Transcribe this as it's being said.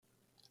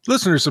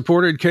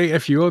Listener-supported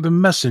KFUO, the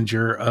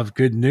messenger of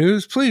good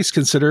news. Please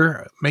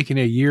consider making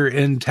a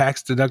year-end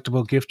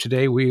tax-deductible gift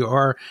today. We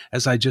are,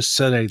 as I just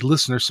said, a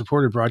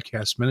listener-supported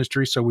broadcast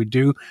ministry, so we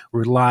do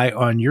rely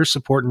on your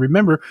support. And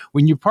remember,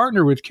 when you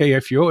partner with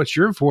KFUO, it's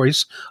your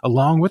voice,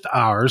 along with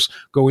ours,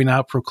 going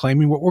out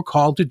proclaiming what we're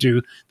called to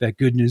do, that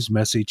good news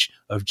message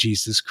of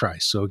Jesus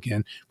Christ. So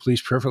again,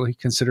 please prayerfully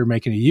consider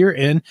making a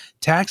year-end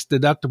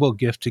tax-deductible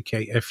gift to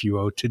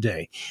KFUO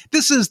today.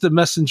 This is the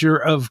messenger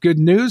of good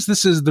news.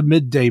 This is the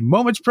Midday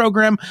Moments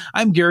program.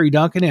 I'm Gary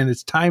Duncan, and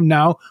it's time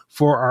now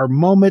for our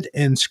moment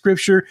in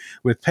Scripture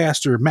with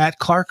Pastor Matt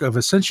Clark of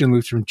Ascension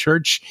Lutheran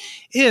Church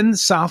in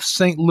South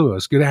St.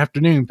 Louis. Good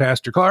afternoon,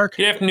 Pastor Clark.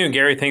 Good afternoon,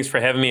 Gary. Thanks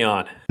for having me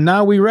on.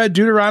 Now, we read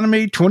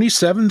Deuteronomy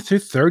 27 through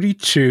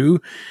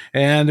 32,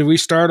 and we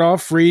start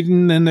off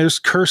reading, and there's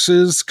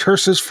curses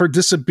for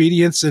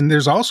disobedience, and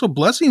there's also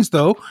blessings,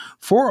 though,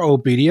 for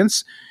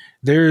obedience.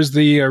 There's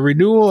the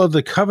renewal of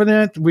the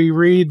covenant. We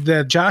read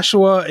that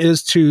Joshua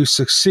is to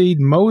succeed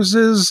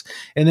Moses.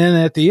 And then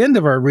at the end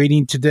of our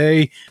reading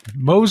today,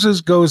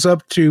 Moses goes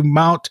up to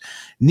Mount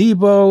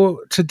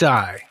Nebo to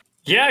die.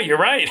 Yeah, you're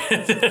right.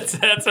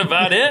 That's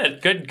about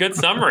it. Good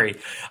summary.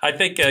 I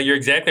think you're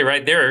exactly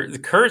right there. The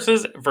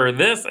curses for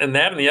this and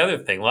that and the other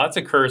thing. Lots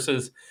of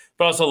curses,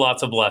 but also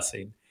lots of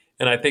blessing.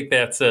 And I think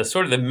that's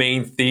sort of the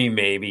main theme,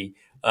 maybe,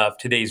 of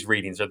today's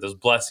readings are those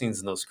blessings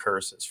and those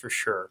curses, for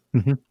sure.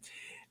 Mm-hmm.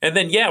 And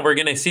then, we're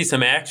going to see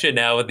some action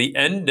now at the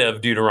end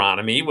of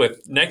Deuteronomy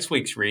with next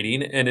week's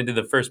reading and into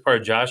the first part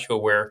of Joshua,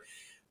 where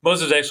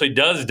Moses actually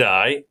does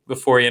die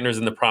before he enters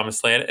in the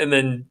promised land. And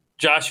then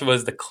Joshua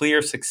is the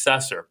clear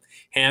successor,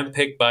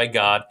 handpicked by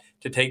God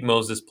to take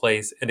Moses'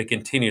 place and to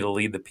continue to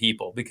lead the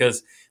people.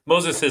 Because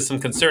Moses has some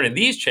concern in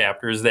these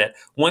chapters that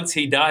once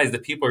he dies, the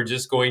people are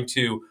just going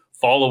to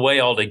fall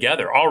away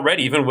altogether.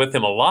 Already, even with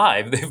him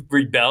alive, they've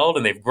rebelled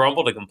and they've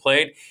grumbled and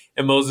complained.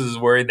 And Moses is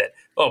worried that,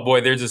 oh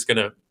boy, they're just going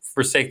to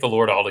forsake the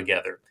Lord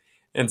altogether.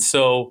 And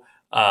so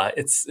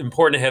it's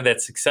important to have that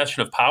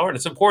succession of power. And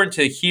it's important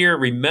to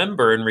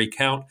remember, and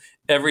recount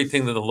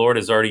everything that the Lord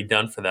has already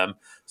done for them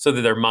so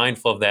that they're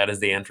mindful of that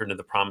as they enter into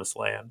the promised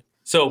land.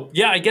 So,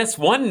 I guess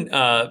one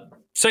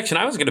section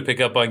I was going to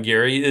pick up on,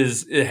 Gary,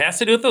 is it has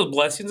to do with those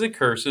blessings and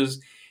curses.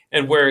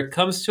 And where it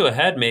comes to a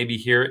head maybe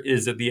here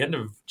is at the end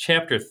of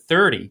chapter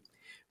 30,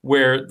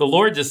 where the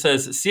Lord just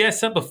says, "See, I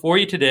set before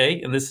you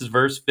today," and this is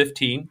verse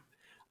 15,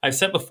 "I've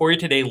set before you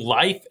today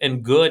life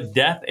and good,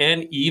 death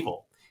and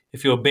evil.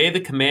 If you obey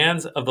the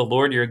commands of the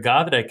Lord your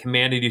God that I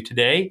commanded you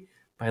today,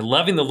 by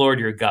loving the Lord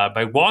your God,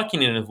 by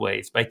walking in his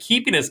ways, by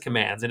keeping his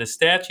commands and his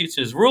statutes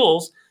and his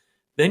rules,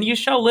 then you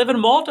shall live and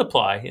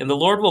multiply, and the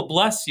Lord will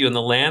bless you in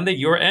the land that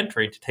you are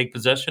entering to take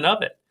possession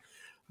of it.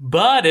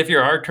 But if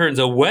your heart turns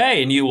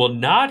away and you will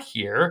not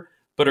hear,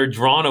 but are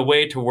drawn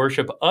away to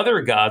worship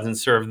other gods and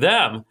serve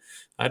them,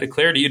 I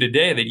declare to you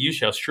today that you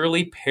shall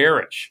surely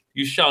perish.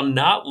 You shall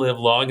not live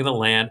long in the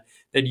land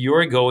that you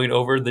are going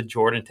over the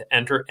Jordan to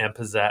enter and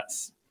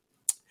possess.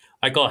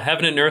 I call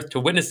heaven and earth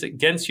to witness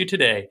against you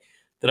today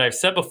that I have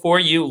set before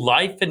you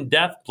life and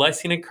death,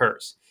 blessing and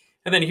curse."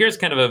 And then here's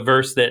kind of a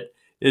verse that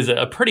is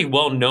a pretty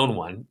well-known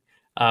one,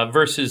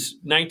 verses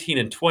 19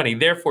 and 20.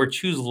 "Therefore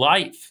choose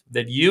life,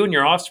 that you and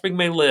your offspring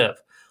may live,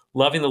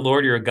 loving the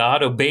Lord your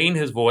God, obeying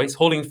his voice,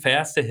 holding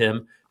fast to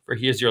him, for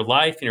he is your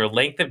life and your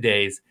length of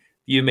days,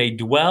 you may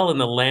dwell in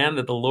the land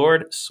that the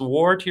Lord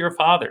swore to your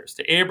fathers,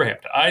 to Abraham,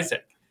 to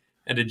Isaac,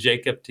 and to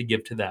Jacob to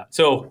give to them."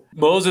 So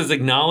Moses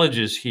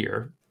acknowledges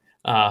here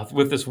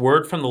with this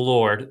word from the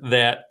Lord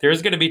that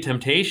there's going to be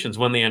temptations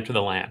when they enter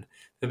the land,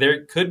 that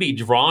there could be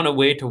drawn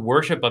away to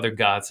worship other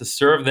gods, to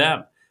serve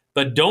them.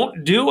 But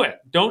don't do it.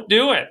 Don't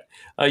do it.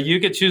 You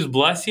could choose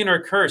blessing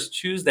or curse.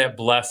 Choose that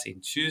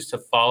blessing. Choose to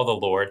follow the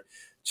Lord.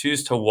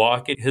 Choose to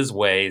walk in his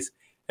ways.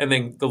 And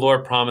then the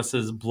Lord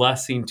promises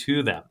blessing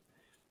to them.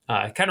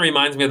 It kind of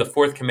reminds me of the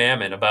fourth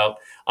commandment about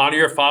honor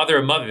your father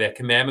and mother, that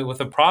commandment with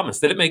a promise,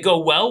 that it may go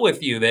well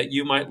with you, that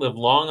you might live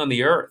long on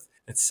the earth.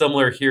 It's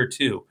similar here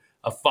too.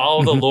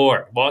 Follow the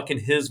Lord, walk in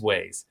his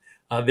ways.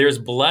 There's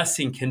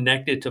blessing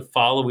connected to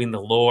following the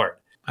Lord.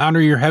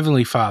 Honor your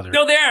heavenly Father.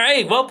 No, there.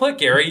 Hey, well put,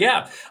 Gary.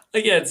 Yeah.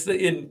 It's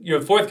in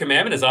your fourth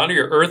commandment is honor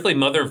your earthly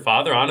mother and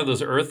father, honor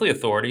those earthly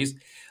authorities.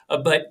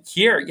 But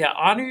here,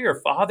 honor your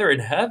Father in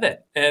heaven.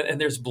 And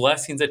there's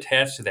blessings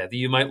attached to that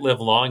you might live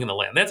long in the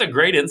land. That's a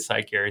great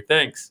insight, Gary.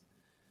 Thanks.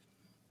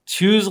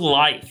 Choose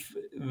life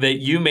that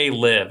you may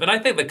live. And I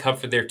think the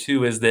comfort there,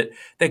 too, is that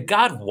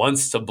God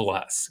wants to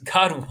bless.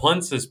 God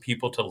wants his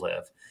people to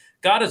live.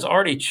 God has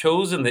already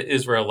chosen the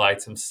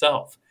Israelites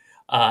himself,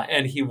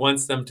 and he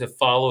wants them to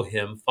follow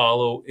him,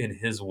 follow in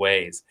his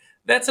ways.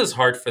 That's his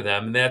heart for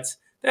them, and that's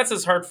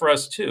his heart for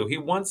us, too. He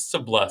wants to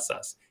bless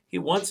us. He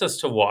wants us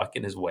to walk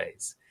in his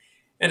ways.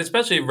 And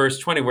especially in verse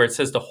 20, where it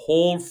says to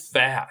hold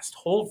fast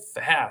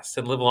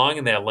and live long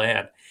in that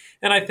land.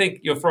 And I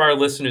think, for our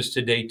listeners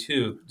today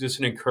too, just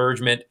an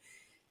encouragement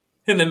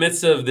in the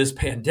midst of this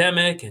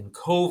pandemic and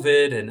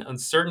COVID and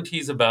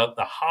uncertainties about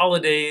the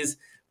holidays,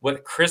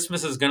 what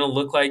Christmas is going to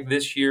look like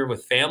this year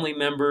with family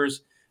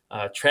members,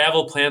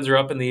 travel plans are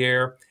up in the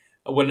air.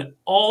 when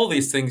all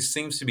these things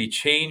seems to be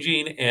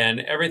changing and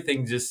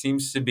everything just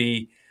seems to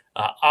be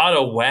out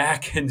of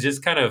whack and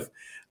just kind of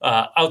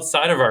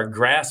outside of our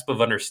grasp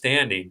of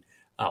understanding,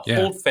 Yeah.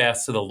 hold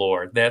fast to the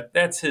Lord.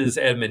 That's his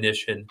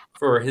admonition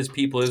for his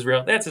people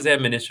Israel. That's his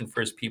admonition for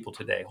his people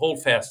today.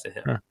 Hold fast to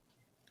him. Sure.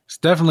 It's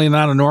definitely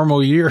not a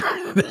normal year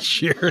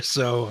this year.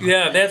 So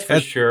Yeah, that's for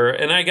sure.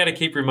 And I got to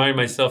keep reminding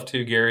myself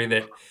too, Gary,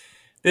 that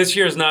this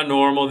year is not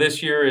normal.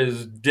 This year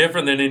is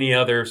different than any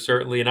other,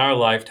 certainly in our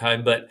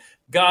lifetime, but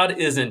God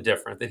isn't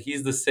different, that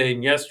he's the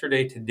same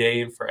yesterday, today,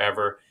 and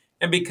forever.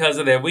 And because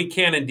of that, we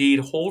can indeed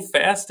hold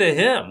fast to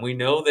him. We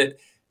know that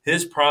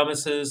his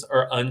promises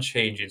are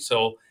unchanging.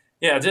 So,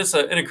 yeah, just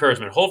an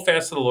encouragement. Hold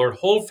fast to the Lord.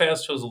 Hold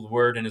fast to his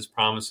word and his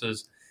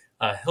promises.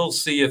 He'll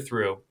see you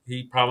through.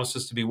 He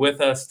promises to be with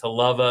us, to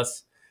love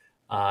us,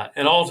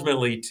 and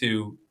ultimately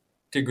to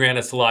grant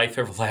us life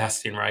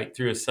everlasting, right,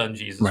 through his son,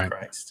 Jesus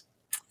Christ.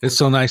 It's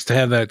so nice to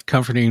have that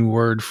comforting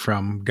word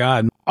from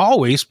God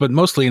always, but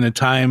mostly in a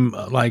time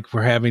like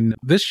we're having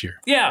this year.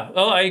 Yeah.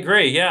 Oh, I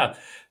agree. Yeah.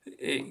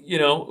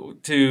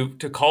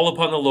 To call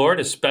upon the Lord,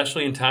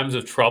 especially in times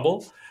of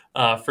trouble,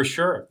 for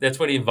sure. That's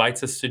what he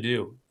invites us to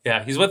do.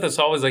 Yeah. He's with us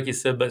always, like you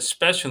said, but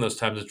especially in those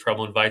times of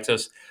trouble, invites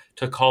us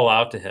to call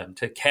out to him,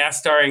 to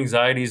cast our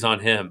anxieties on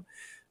him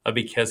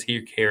because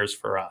he cares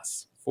for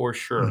us. For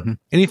sure. Mm-hmm.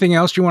 Anything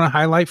else you want to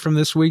highlight from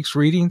this week's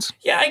readings?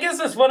 Yeah, I guess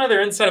that's one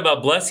other insight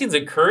about blessings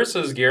and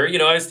curses, Gary.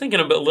 I was thinking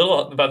a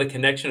little about the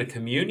connection of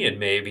communion,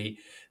 maybe,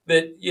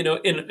 that,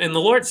 in the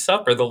Lord's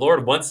Supper, the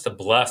Lord wants to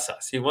bless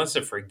us. He wants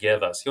to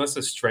forgive us. He wants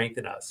to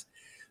strengthen us.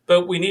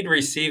 But we need to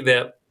receive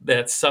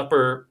that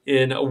supper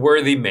in a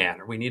worthy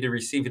manner. We need to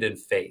receive it in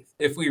faith.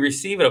 If we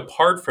receive it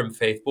apart from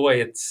faith,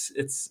 boy, it's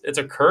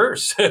a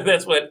curse.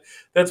 That's what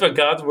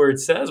God's word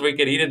says. We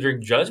could eat and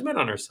drink judgment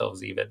on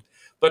ourselves even.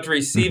 But to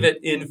receive it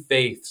in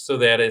faith so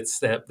that it's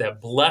that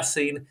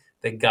blessing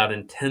that God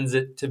intends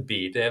it to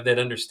be, to have that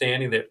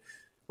understanding that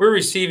we're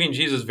receiving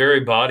Jesus'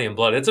 very body and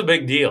blood. It's a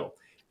big deal.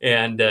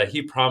 And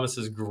he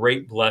promises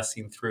great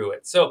blessing through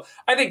it. So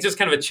I think just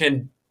kind of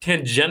a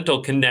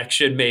tangential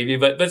connection maybe,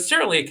 but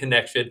certainly a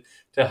connection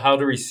to how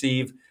to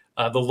receive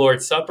the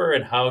Lord's Supper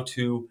and how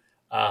to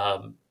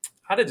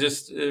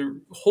just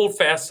hold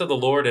fast to the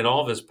Lord and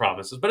all of his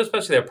promises, but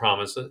especially that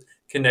promise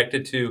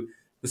connected to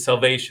the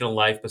salvational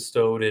life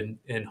bestowed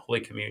in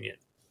Holy Communion.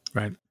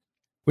 Right.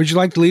 Would you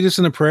like to lead us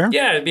in a prayer?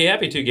 Yeah, I'd be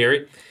happy to,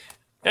 Gary.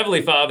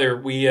 Heavenly Father,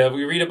 we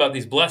read about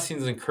these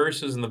blessings and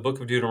curses in the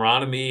book of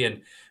Deuteronomy,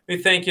 and we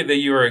thank you that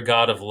you are a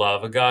God of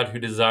love, a God who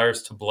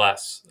desires to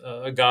bless,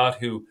 a God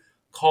who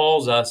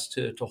calls us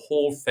to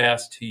hold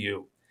fast to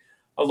you.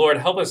 Lord,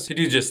 help us to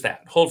do just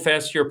that. Hold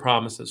fast to your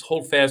promises.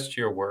 Hold fast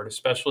to your word,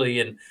 especially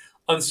in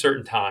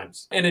uncertain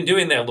times. And in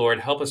doing that,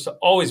 Lord, help us to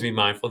always be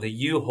mindful that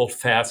you hold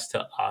fast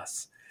to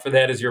us. For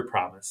that is your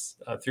promise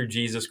through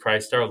Jesus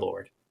Christ our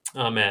Lord.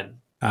 Amen.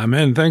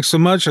 Amen. Thanks so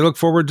much. I look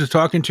forward to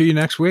talking to you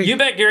next week. You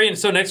bet, Gary. And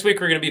so next week,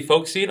 we're going to be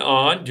focusing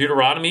on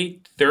Deuteronomy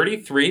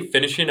 33,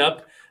 finishing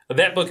up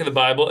that book of the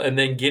Bible, and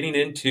then getting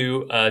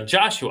into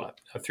Joshua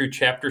through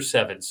chapter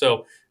 7.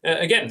 So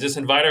again, just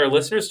invite our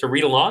listeners to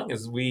read along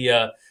as we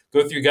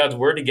go through God's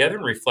Word together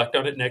and reflect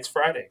on it next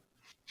Friday.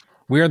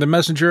 We are the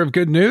messenger of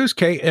good news,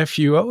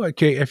 KFUO at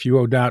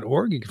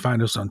KFUO.org. You can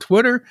find us on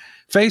Twitter,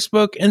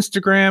 Facebook,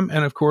 Instagram,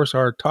 and of course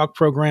our talk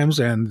programs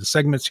and the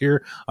segments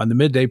here on the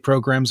midday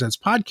programs as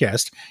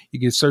podcast. You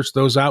can search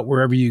those out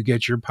wherever you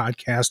get your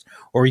podcast,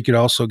 or you could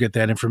also get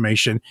that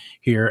information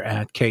here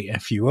at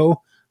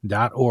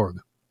KFUO.org.